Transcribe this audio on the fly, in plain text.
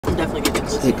definitely get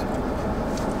inclusive.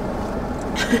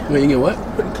 Wait, you get what?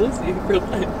 Inclusive for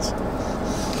lunch.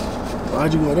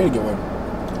 Why'd you go there to get one?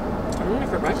 I want it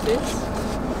for breakfast.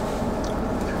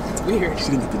 It's weird.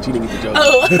 She didn't get the joke.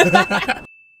 Oh.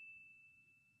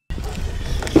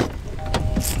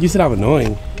 You said I'm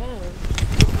annoying. Yeah.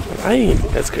 I ain't.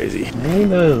 That's crazy. I ain't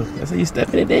know. That's how you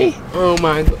step in a day. Oh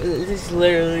my god. This is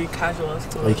literally casual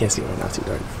school. Oh, you can't see right now. Too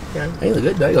dark. Yeah. Hey, you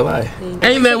look good. I ain't gonna lie.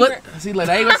 Hey man, what? See, look,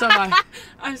 I ain't gonna stop by.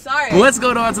 I'm sorry. What's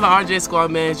going on to the RJ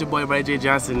squad, man? It's your boy RodneyJ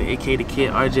Johnson, aka the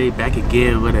Kid RJ, back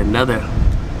again with another.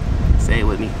 Say it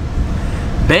with me.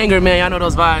 Banger, man. Y'all know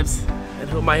those vibes. And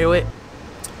who am I here with?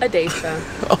 A day show.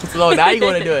 Oh, so now you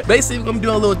gonna do it. Basically, we're gonna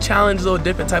do a little challenge, a little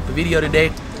different type of video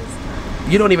today.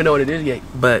 You don't even know what it is yet,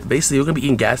 but basically, we're gonna be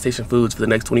eating gas station foods for the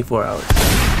next 24 hours.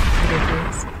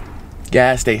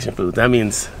 Gas station foods. That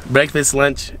means breakfast,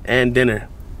 lunch, and dinner.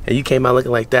 And you came out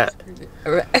looking like that.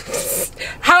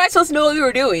 How am I supposed to know what we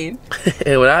were doing?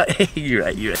 You're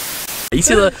right. You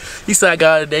see I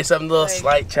got today something little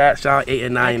slight chat, shout 8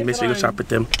 and 9. Make sure you go shop with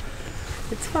them.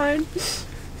 It's fine.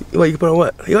 Wait, you put on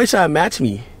what? You always try to match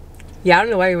me. Yeah, I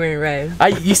don't know why you're wearing red.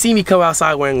 You see me come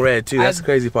outside wearing red too. That's the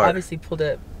crazy part. Obviously pulled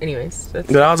up. Anyways.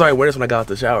 But I was already wearing this when I got out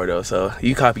the shower though. So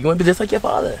you copy. You want to be just like your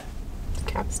father.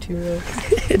 Cap's too real.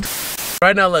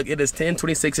 Right now, look, it is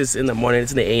 10:26. It's in the morning.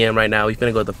 It's in the AM right now. We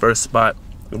finna go to the first spot.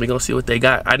 And we gonna see what they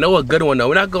got. I know a good one though.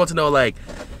 We're not going to no like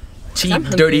cheap,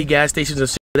 dirty gas stations and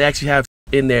shit. They actually have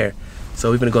in there.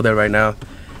 So we're gonna go there right now.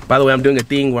 By the way, I'm doing a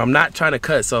thing where I'm not trying to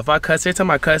cuss. So if I cuss, every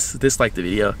time I cuss, dislike the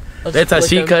video. Every time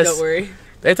she cuss, don't worry.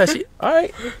 Every time she, all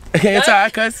right. Every time I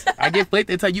cuss, I get flicked.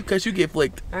 Every time you cuss, you get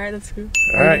flicked. All right, that's cool.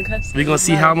 All right, we're gonna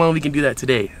see how long we can do that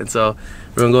today. And so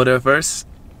we're gonna go there first.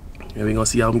 And we're gonna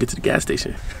see how we can get to the gas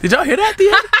station. Did y'all hear that,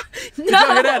 Thea? No. Did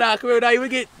y'all hear that? Come here, now you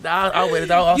get. I'll wait.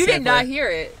 I'll you did not hear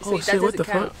it. Oh so shit! What the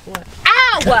fuck? What?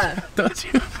 Ow! Don't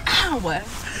you? Ow!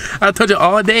 I told you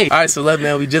all day. All right, so look,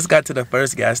 man. We just got to the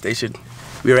first gas station.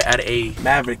 We were at a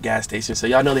Maverick gas station, so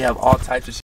y'all know they have all types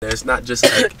of shit there. It's not just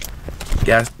like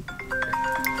gas.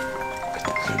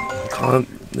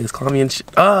 Niggas call me and shit.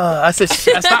 I said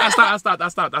shit. I stopped.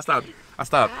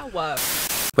 Ow.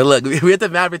 But look, we at the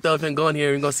Maverick though. If you're going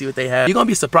here, we're gonna see what they have. You're gonna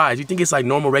be surprised. You think it's like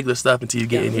normal, regular stuff until you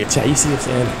get in here. Chat, you see what I'm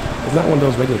saying? It's not one of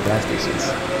those regular gas stations.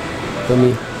 Feel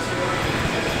me?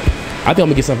 I think I'm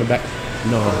gonna get something back.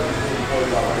 No.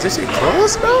 Is this shit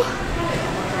closed, bro?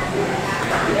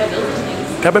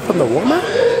 Coming from the warm-up?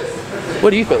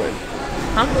 What are you feeling?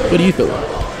 Huh? What are you feeling?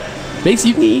 Basically,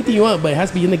 you can eat anything you want, but it has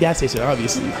to be in the gas station,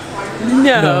 obviously.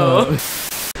 No.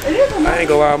 I ain't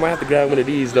gonna lie, I might have to grab one of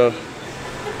these though.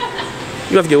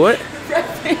 You have to get what?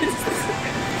 Breakfast.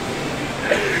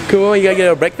 Come on, you gotta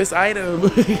get a breakfast item.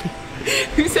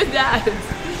 Who said that?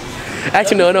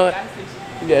 Actually, no.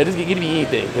 Yeah, just give me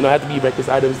anything. You don't have to be breakfast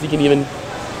items. You can even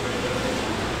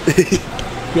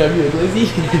grab you a glizzy.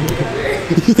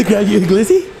 You have to grab you a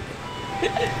glizzy?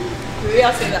 Maybe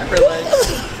I'll save that for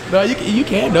lunch. No, you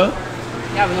can though.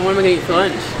 Yeah, but then what am I gonna eat for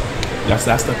lunch?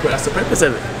 That's the purpose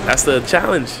of it. That's the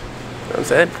challenge. You know what I'm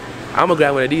saying? I'm gonna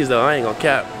grab one of these though. I ain't gonna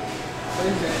cap. What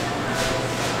is it?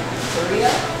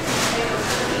 Burrito?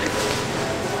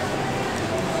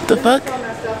 What the fuck?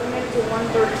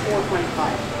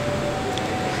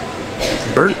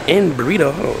 Burnt end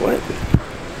burrito. Hold on, what?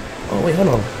 Oh wait, hold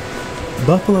on.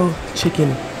 Buffalo chicken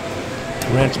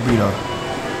ranch burrito.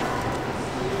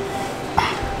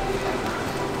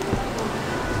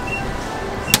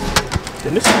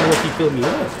 Then this shit might low-key fill me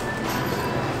up.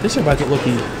 This shit might get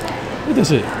low-key. Look at this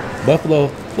shit. Buffalo.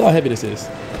 Look how heavy this is.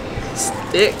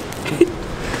 Thick.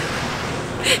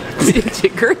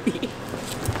 Jiggery.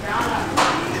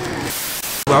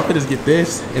 Well, I'm gonna just get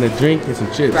this and a drink and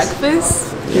some chips.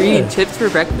 Breakfast? You're eating chips for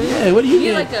breakfast? Yeah, what do you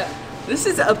get? This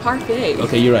is a parfait.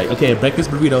 Okay, you're right. Okay, a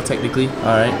breakfast burrito technically.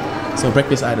 Alright. So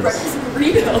breakfast items. Breakfast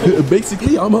burrito.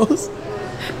 Basically, almost.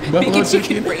 Buffalo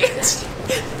chicken ranch.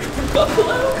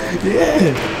 Buffalo?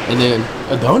 Yeah. And then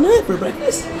a donut for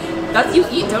breakfast? That's you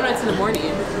eat donuts in the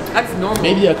morning. That's normal.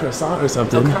 Maybe a croissant or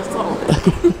something. A croissant.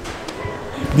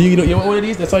 Do you want one of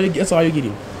these? That's all you're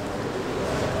getting.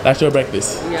 That's your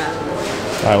breakfast. Yeah.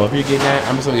 Alright, well if you're getting that,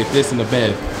 I'm just gonna get this in the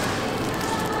bed.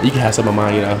 You can have some of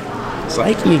mine, you know. So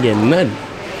I can't get none.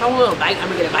 If I want a little bite, I'm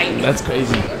gonna get a bite. That's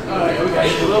crazy. Alright, we got a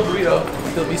little burrito.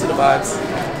 Still piece of the vibes.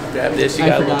 Grab this, you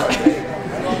got a little.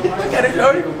 Look at it,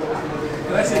 Jordy.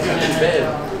 I said grab this bed.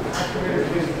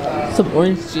 Some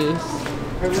orange juice.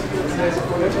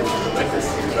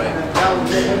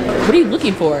 What are you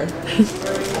looking for? Orange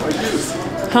juice.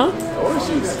 Huh? Orange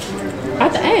juice.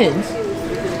 At the end.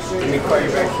 Let me call you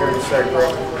back here in a sec, bro.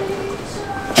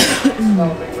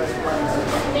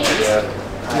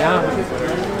 Yeah.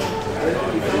 Good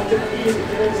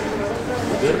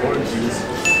orange juice.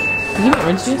 You want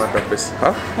orange juice? My breakfast.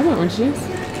 Huh? I want orange juice.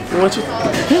 You want you?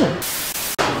 Yeah.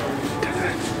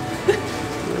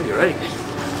 You're right.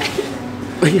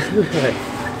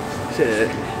 Shit.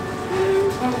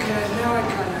 Okay, now I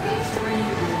kind of.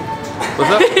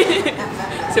 What's up?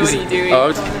 So what are you doing?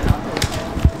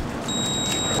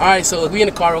 Alright, so we in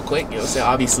the car real quick. You know what I'm saying?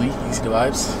 Obviously, you see the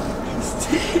vibes.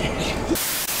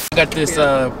 I got this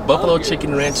buffalo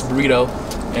chicken ranch burrito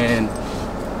and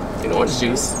orange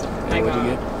juice. I And what'd got-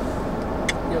 you get?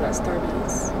 You know that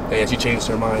Starbucks. Oh, yeah, she changed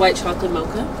her mind. White chocolate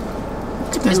mocha.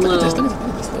 Look at this, look at this, look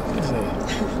at this, look at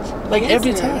this. Like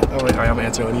every Answer. time. Alright, I'm gonna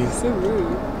answer on you. So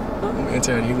rude. I'm gonna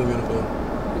answer on you. You're beautiful.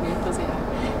 Okay, I'll say hi.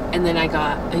 And then I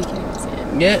got. Oh, you can't even say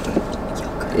it. Yeah.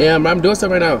 Yeah, I'm doing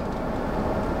stuff right now.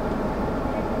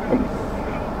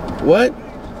 What?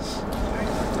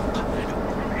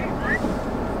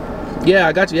 Yeah,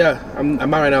 I got you. Yeah, I'm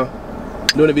out right now. I'm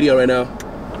doing a video right now.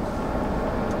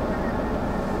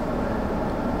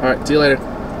 All right, see you later.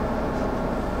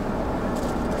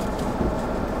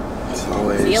 As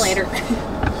always. See you later.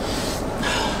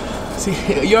 See,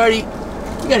 you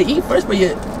gotta eat first, but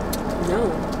yet No.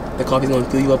 the coffee's gonna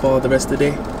fill you up all the rest of the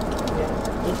day. Yeah.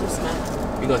 Thank you, Smack.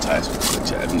 We're gonna try this real quick,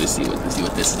 chat, and just see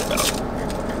what this is about.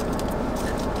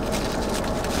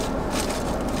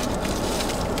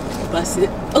 Bust it.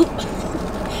 Oh.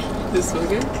 This so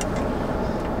good.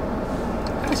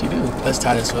 Yes, you do. Let's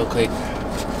try this real quick.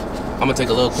 I'm gonna take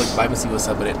a little quick bite and see what's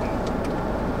up with it.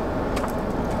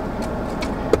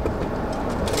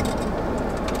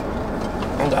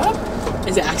 Oh God!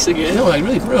 Is it actually good? No, like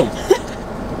really for real.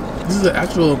 This is an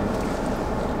actual.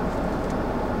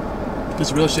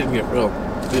 This real shit here, for real.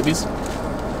 Babies. You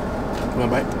want a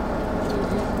bite?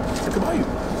 Take a bite.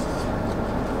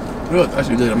 Real, it's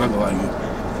actually good. I'm not gonna lie to you.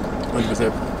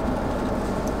 100%.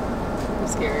 I'm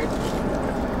scared.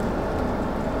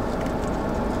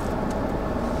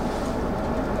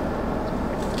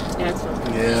 Yeah, it's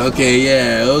fun. Yeah. Okay.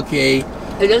 Yeah. Okay.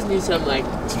 It does need some like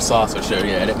Some sauce for sure.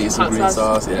 Yeah, that needs some hot green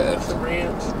sauce. Yeah. some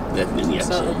ranch, Definitely. Yeah.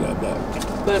 Some- Sure. Grab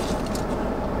that. but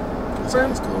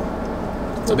Sounds cool.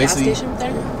 little gas station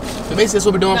there. Yeah. So basically, that's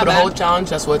what we're doing Not for the bad. whole challenge.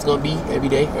 That's what it's gonna be every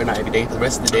day, or not every day, for the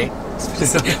rest of the day.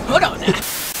 Hold on. Now.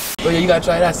 But yeah, you gotta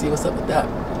try that. See what's up with that.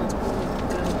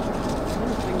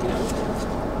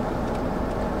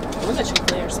 I want that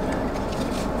Chick-fil-A or Smack.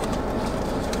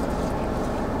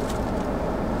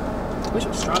 I wish it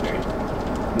was strawberry.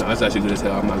 No, that's actually good as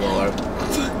hell. I'm not gonna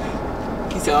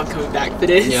lie. You said I'm coming back for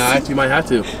this. Yeah, I actually might have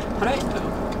to. How do I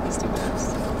know? Let's do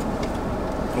this.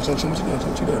 What you doing?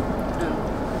 What you doing?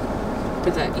 Oh.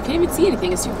 But that you can't even see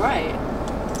anything. It's too bright.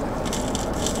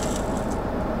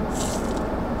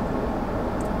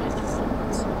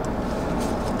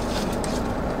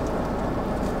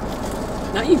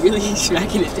 Now you really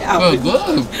smacking it down. Oh,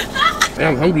 good. And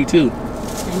I'm hungry too.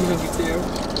 I'm hungry too.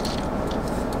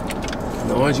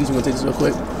 The orange juice. I'm gonna take this real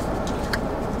quick.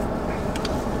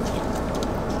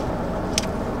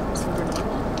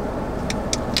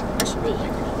 I should really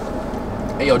like it.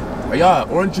 Hey yo, are y'all an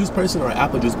orange juice person or an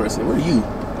apple juice person? What are you?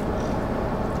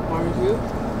 Orange juice?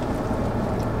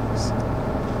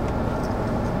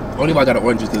 Only if I got an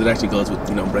orange juice because it actually goes with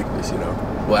breakfast.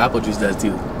 Well, apple juice does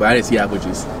too, but I didn't see apple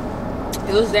juice.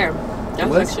 It was there. That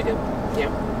was was? actually good. Yeah.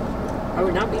 I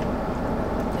would not be.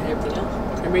 And everything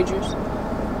else. Cranberry juice.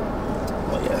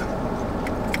 Oh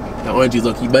yeah. That orange juice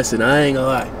low key busting. I ain't gonna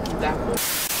lie. Exactly.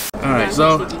 All right, Yeah,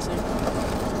 so that's decent.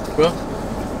 bro,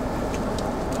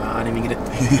 I didn't even get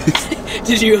it.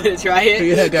 Did you want to try it?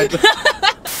 Yeah, I got it.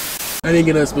 I didn't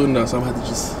get a spoon though, so I'm gonna have to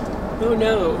just. Oh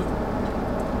no.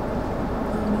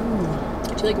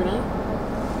 Do you like granola?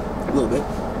 A little bit.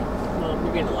 Well,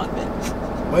 you're getting a lot of it.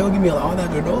 Why you gonna give me all that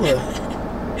granola?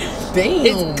 Damn.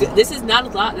 It's good. This is not a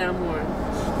lot that I'm more.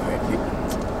 Alright,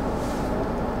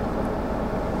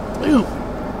 ew.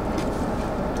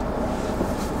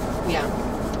 Yeah. I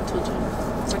told you.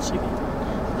 It's actually good.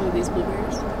 Look at these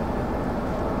blueberries.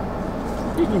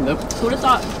 Who would have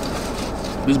thought?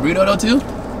 This burrito though too.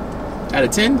 Out of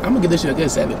 10, I'm gonna give this shit a good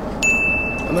 7.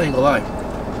 I'm not even gonna lie.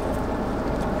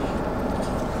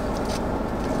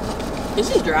 This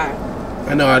is dry.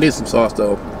 I know I did some sauce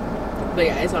though. But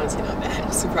yeah, it's honestly not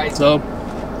bad. Surprising. So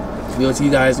we'll see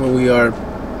you guys when we are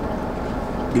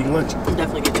getting lunch. I'm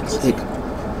definitely getting Sick. inclusive.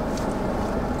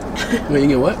 Wait, you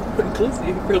get what?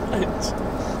 Inclusive for lunch.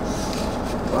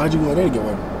 Why'd you go there to get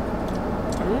one?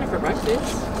 I want it for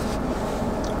breakfast.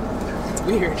 It's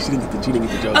weird. She didn't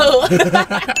get the joke. Oh.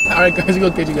 Alright guys, we're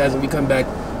gonna catch you guys when we come back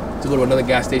to go to another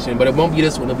gas station, but it won't be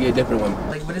this one, it'll be a different one.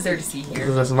 Like, what is there to see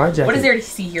here? That's my jacket. What is there to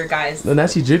see here, guys? No,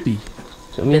 that's she drippy.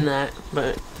 In that,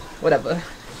 but whatever.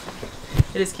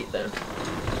 It is cute though.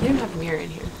 You don't have a mirror in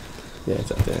here. Yeah,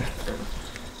 it's out there.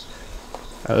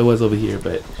 It was over here,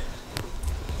 but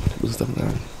there's stuff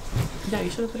down. Yeah, you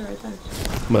should have put it right there.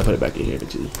 I'm gonna put it back in here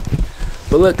eventually.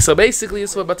 But look, so basically,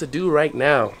 this is what I'm about to do right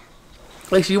now.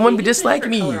 Like, you want to be just like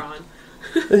me. You want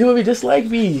to be just like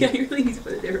me. Yeah, you really need to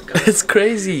put a different color. It's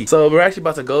crazy. So we're actually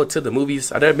about to go to the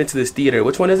movies. I've never been to this theater.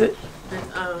 Which one is it?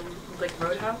 It's, like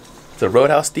Roadhouse. It's a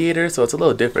Roadhouse theater, so it's a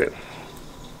little different.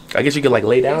 I guess you could like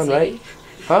lay down, right?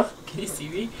 Huh? Can you see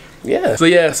me? Yeah.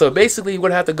 So basically we're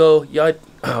gonna have to go, y'all,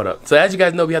 hold up. So as you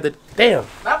guys know, we have to, damn.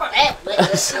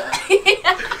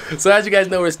 So as you guys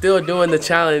know, we're still doing the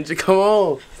challenge. Come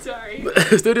on. Sorry.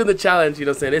 We're still doing the challenge, you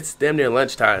know what I'm saying? It's damn near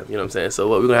lunchtime, you know what I'm saying? So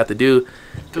what we're gonna have to do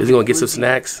is we're gonna get some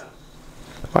snacks.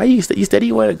 Why you steady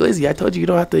you want a glizzy? I told you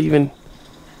don't have to even.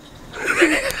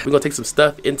 We're gonna take some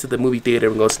stuff into the movie theater.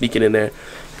 We're gonna sneak it in there.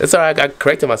 That's alright, I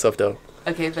corrected myself though.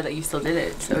 Okay, but you still did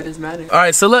it, so it doesn't matter.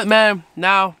 Alright, so look, man,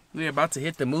 now we're about to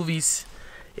hit the movies.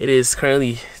 It is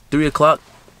currently 3 o'clock,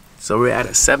 so we're at a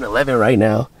 7-Eleven right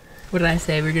now. What did I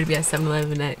say? We're gonna be at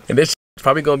 7-Eleven next. And this is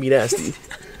probably gonna be nasty.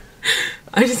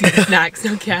 I'm just getting snacks,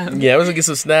 no cap. Yeah, we're gonna get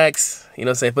some snacks, you know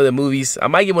what I'm saying, for the movies. I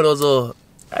might get one of those little,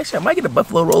 actually I might get a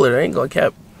buffalo roller, I ain't gonna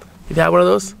cap. You have one of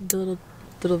those? The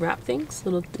little wrap things?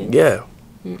 Little things? Yeah.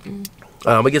 I'm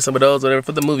gonna get some of those, whatever,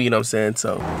 for the movie, you know what I'm saying,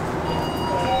 so.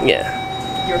 Yeah.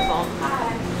 Your phone.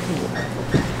 Hi.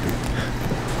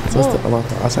 So I'm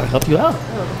trying to help you out.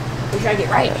 Oh, we're trying to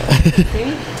get right.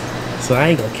 Maybe? So I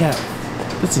ain't gonna cap.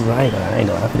 This is what I ain't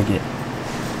gonna have to get.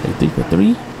 Like 3 for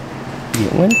 3.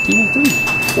 Get 1, 2, and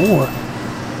 3. Or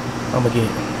I'm gonna get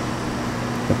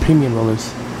the premium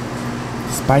rollers,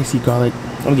 spicy garlic.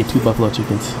 I'm gonna get 2 buffalo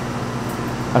chickens.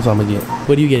 That's what I'm gonna get.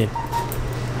 What are you getting?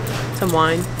 Some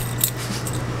wine.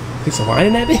 Take some wine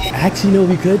in that bitch? Actually, no,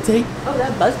 we could take. Oh,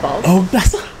 that buzzball. Oh,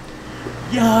 that's.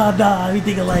 Yeah, nah. I be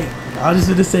thinking like, I'll just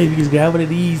do the same. You just grab one of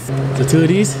these. So 2 of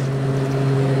these.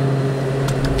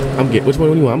 I'm getting. Which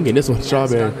one do you want? I'm getting this one,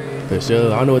 strawberry. For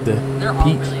sure. I don't know what the They're all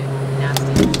peach. really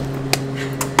nasty.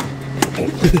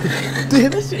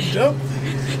 Damn, that shit jumped.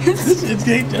 This shit's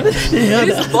getting jumped. This shit held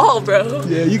It's up. a ball, bro.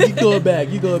 Yeah, you keep going back.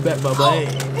 You going back, my boy. Oh.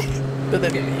 Alright, there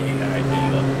you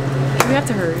go. We have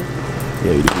to hurry.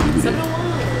 Yeah, you do. 701.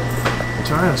 I'm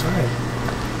trying.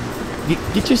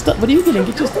 Get your stuff. What are you getting?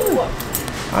 Get your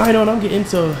stuff. I know what I'm getting,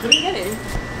 so. What are you getting?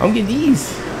 I'm getting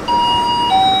these.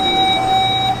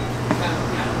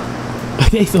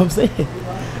 Okay, so I'm saying.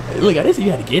 Look, I didn't say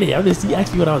you had to get it. I just, you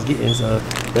asked me what I was getting, so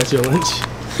that's your lunch.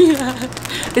 Yeah.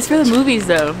 It's for the movies,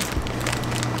 though.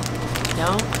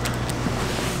 No?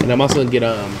 And I'm also gonna get,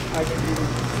 Anything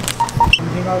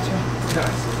else?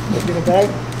 Get a bag?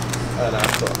 nah,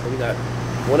 so we got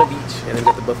 1 of each, and then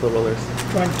got the buffalo rollers.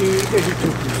 2082.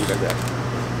 We got that.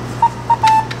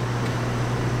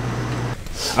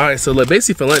 Alright, so look,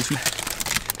 basically for lunch, we,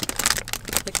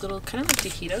 Like little, kind of like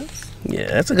taquitos. yeah,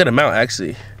 that's a good amount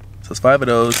actually. So it's 5 of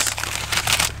those.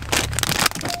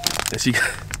 And she got,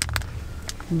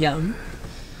 Yum.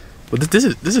 well, this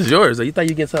is yours. You thought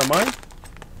you get something mine?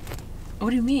 What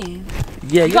do you mean?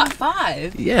 Yeah, You got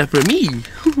 5. yeah, for me.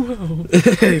 Whoa.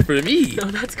 For me. No,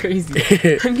 that's crazy.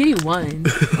 I'm getting 1.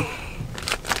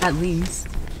 At least.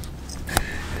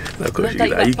 No, of course I you thought you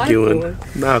got. got You 5 get one.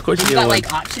 Nah, of course you You get got one.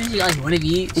 like options? You got like 1 of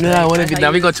each? Yeah, like, one I of it. thought Now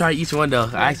you- we gonna try each one though.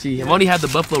 Actually, I've only had the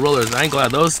buffalo rollers. I ain't gonna lie,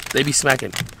 those they be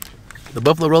smacking. The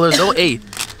buffalo rollers, don't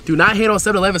do not hate on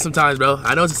 7-Eleven sometimes, bro.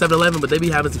 I know it's a 7-Eleven, but they be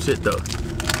having some shit though.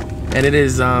 And it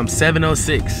is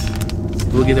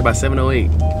 7:06. We'll get there by 7:08.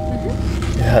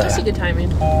 That's a good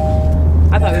timing.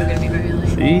 I thought we were gonna be very late.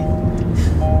 See?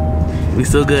 We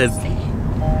still good.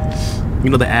 You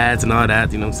know the ads and all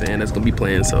that, you know what I'm saying? That's gonna be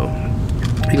playing, so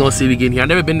we gonna see if we get in here. I've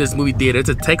never been to this movie theater. It's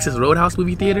a Texas Roadhouse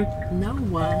movie theater. No.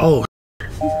 Oh,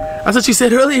 that's what you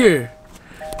said earlier.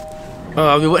 Oh,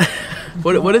 I mean,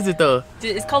 what is it though?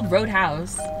 Dude, it's called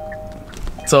Roadhouse.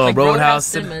 So Like Roadhouse.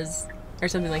 Cinemas or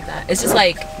something like that. It's just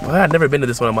like, Well, I've never been to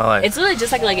this one in my life. it's literally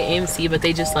just like an AMC, but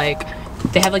they just like,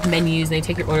 they have like menus and they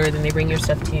take your order, then they bring your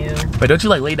stuff to you. But don't you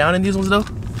like lay down in these ones though?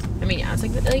 I mean, yeah, it's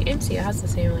like AMC. It has the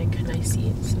same like nice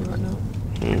seats and whatnot.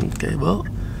 Okay, well.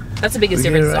 That's the biggest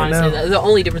We're here difference, right honestly. now. The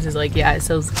only difference is like, yeah, it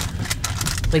sells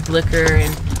like liquor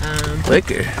and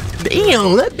Liquor.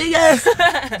 Damn, that big ass.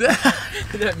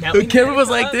 The camera was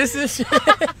like this and shit.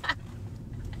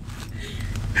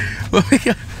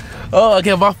 Oh,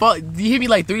 okay, my fault. You hit me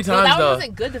like 3 times Well, that though. one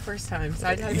wasn't good the first time, so I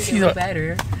had to You make see it a little the-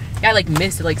 better. Yeah, I like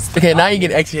missed it, like. Okay, now you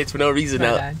get extra hits for no reason My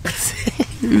now. bad.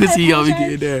 You can see y'all be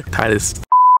getting there. Titus.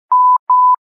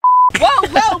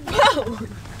 Whoa!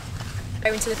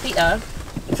 I went to the theater.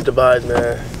 To the vibes,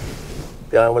 man.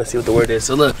 Yeah, I want to see what the word is.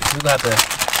 So look, we got the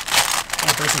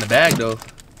put this in the bag though.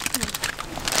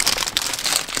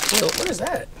 What is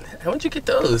that? How would you get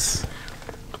those?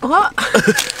 What?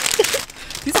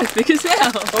 These are thick as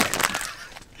hell.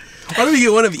 Why do we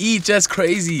get one of each? That's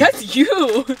crazy. That's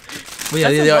you.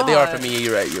 Well, yeah, they are for me.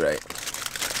 You're right.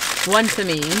 One for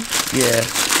me. Yeah.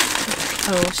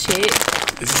 Oh shit.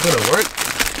 Is this gonna work?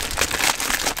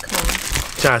 Come on.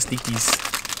 Try to sneak these.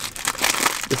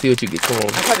 Let's see what you get. Come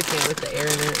on. I probably can't with the air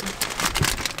in it.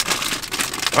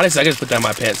 Honestly, I can just put that in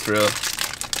my pants for real.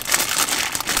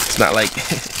 It's not like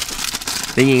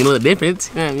they ain't a little difference.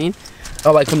 You know what I mean?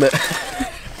 Oh, like from the.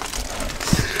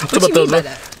 What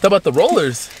about the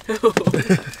rollers?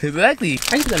 Exactly.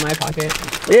 I can put that in my pocket.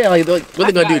 Yeah, like what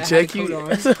they gonna do? Check you?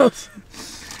 What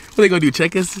they gonna do?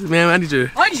 Check us, man? I need you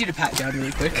to pat down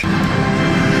really quick.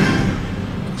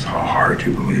 It's hard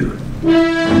to believe it.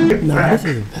 No, this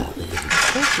isn't valid.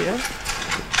 Thank you.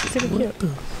 It's really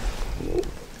cute.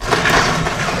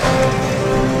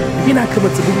 If you're not coming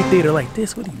to the movie theater like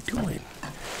this, what are you doing? I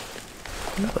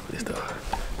love this though.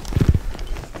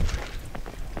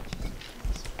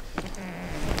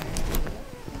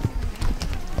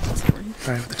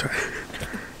 Alright, with the try.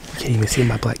 You can't even see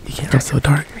my black. You can't. I'm so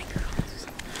dark.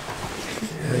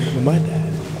 Yeah, my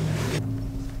dad.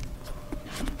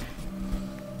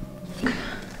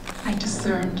 I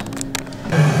discerned.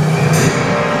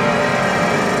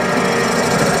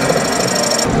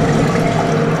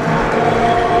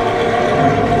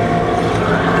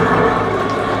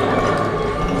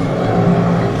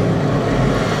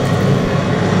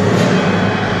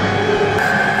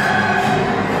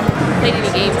 Played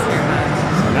any games here,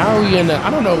 Now we in the, I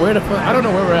don't know where we're at, bro.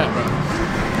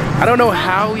 I don't know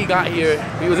how we got here.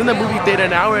 We was in the movie theater,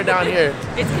 now we're down here.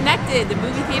 It's connected, the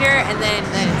movie theater and then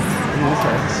this.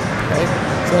 Okay.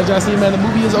 So as y'all see, man, the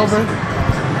movie is over.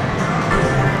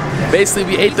 Basically,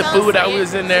 we ate the food that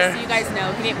was in there. Just so you guys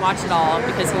know, he didn't watch it all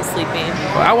because he was sleeping.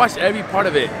 Well, I watched every part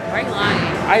of it. Why are you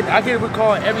lying? I can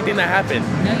recall everything that happened.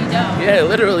 No, you don't. Yeah,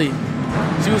 literally.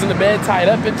 She was in the bed tied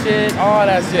up and shit, all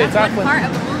that shit. That's one part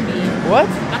of the movie. What?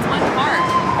 That's one part.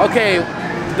 Okay,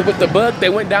 with the book, they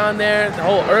went down there, the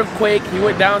whole earthquake, he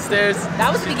went downstairs.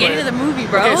 That was the beginning of the movie,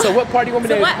 bro. Okay, so what part do you want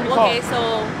me to recall? Okay,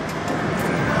 so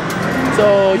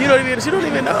you don't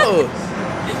even know.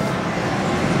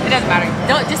 it doesn't matter.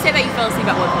 Don't just say that you fell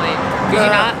asleep at one point. Did you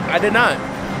not? I did not.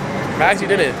 I actually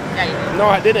didn't. Yeah, you did.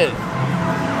 No, I didn't.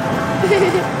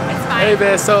 It's fine. Hey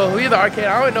man, so we at the arcade.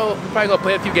 I don't know. We're probably gonna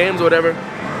play a few games or whatever.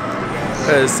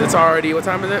 Cause it's already, what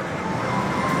time is it?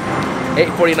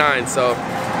 8:49. So. What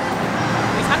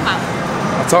are you talking about?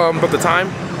 I'll tell them about the time.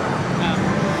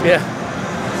 Yeah.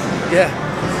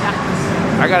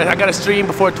 I got a stream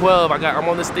before 12. I'm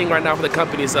on this thing right now for the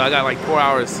company, so I got like 4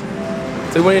 hours.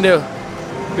 So what do you do?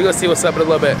 We're gonna see what's up in a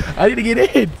little bit. I need to get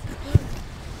in.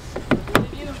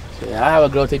 Yeah, I have a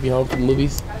girl take me home from the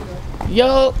movies.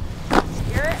 Yo.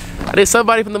 I need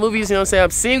somebody from the movies, you know what I'm saying?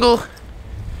 I'm single.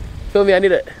 Feel me? I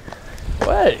need a.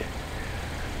 What?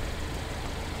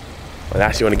 Well,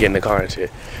 now she wanna get in the car and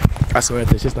shit. I swear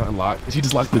it's just not unlocked. She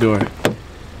just locked the door.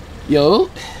 Yo.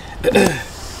 Did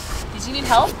you need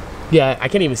help? Yeah, I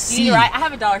can't even see. You need a ride? I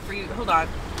have $1 for you. Hold on.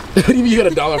 What do you mean you got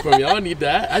 $1 for me? I don't need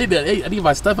that. I need that. Hey, I need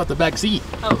my stuff out the back seat.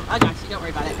 Oh, I got you. Don't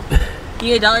worry about it.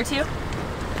 You need $1 too?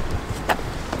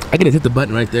 I can just hit the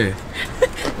button right there.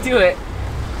 Do it.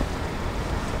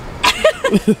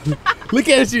 Look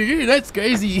at you. That's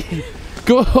crazy.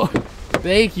 Go on.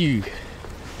 Thank you.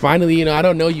 Finally, you know, I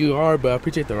don't know who you are, but I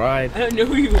appreciate the ride. I don't know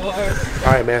who you are. All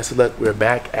right, man. So look, we're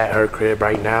back at her crib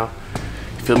right now.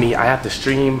 You feel me? I have to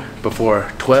stream before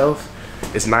 12.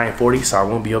 It's 9:40, so I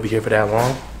won't be over here for that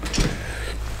long.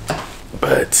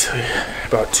 But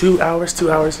about 2 hours,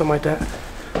 something like that.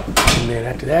 And then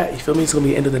after that, you feel me? It's gonna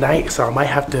be the end of the night, so I might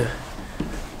have to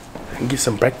get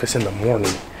some breakfast in the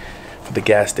morning for the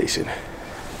gas station.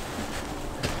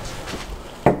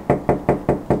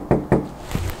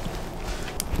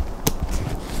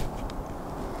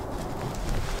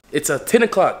 It's 10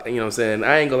 o'clock, you know what I'm saying?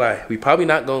 I ain't gonna lie, we probably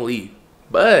not gonna leave,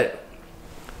 but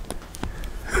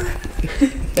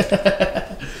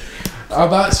I'm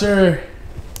not sure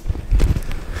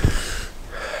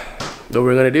what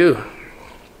we're gonna do.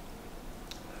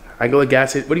 I go to gas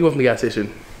station. What do you want from the gas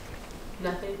station?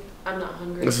 Nothing. I'm not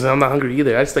hungry. Listen, I'm not hungry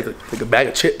either. I just like a bag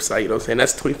of chips, like, you know what I'm saying?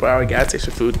 That's 24-hour gas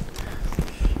station food.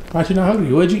 Why you not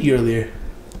hungry? What did you eat earlier?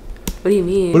 What do you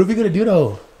mean? What are we gonna do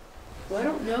though? Well, I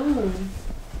don't know.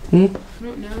 I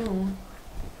don't know.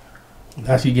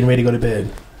 Actually getting ready to go to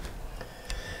bed.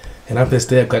 And I'm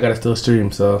pissed up because I gotta still stream,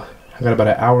 so I got about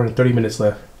an hour and 30 minutes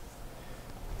left.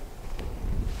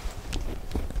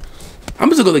 I'm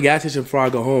just gonna go to the gas station before I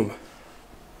go home.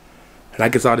 And I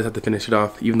guess I'll just have to finish it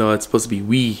off, even though it's supposed to be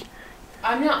we.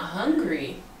 I'm not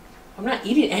hungry. I'm not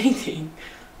eating anything.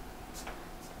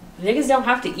 Niggas don't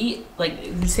have to eat. Like,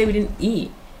 you say we didn't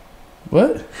eat.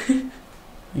 What?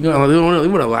 You want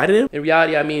to lie to them? In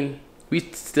reality, I mean, we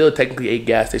still technically ate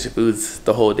gas station foods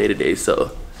the whole day today,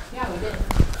 so. Yeah, we did.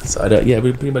 So, yeah,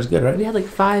 we're pretty much good, right? We had like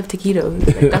 5 taquitos.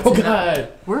 Like, that's oh, enough.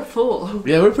 God. We're full.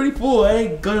 Yeah, we're pretty full. I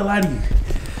ain't gonna lie to you.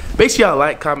 Make sure y'all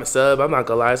like, comment, sub. I'm not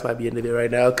gonna lie, this might be the end of it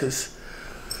right now, because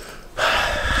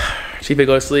she finna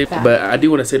go to sleep. Bad. But I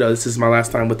do want to say, though, this is my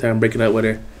last time with her. I'm breaking up with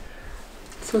her.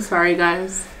 So sorry,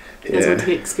 guys. You guys won't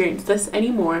experience this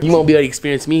anymore. You won't be able to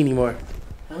experience me anymore.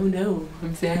 Oh, no.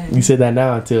 I'm sad. You said that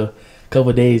now until a couple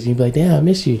of days. You'd be like, damn, I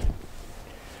miss you.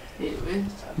 Anyway.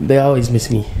 They always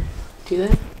miss me. Do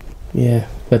they? Yeah,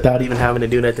 without even having to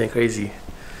do nothing crazy.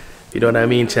 You know what I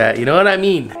mean, chat? You know what I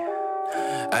mean?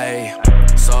 Hey,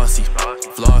 saucy,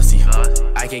 flossy.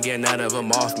 I can't get none of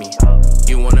them off me.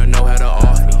 You wanna know how to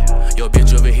off me? Your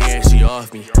bitch over here and she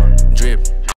off me. Drip.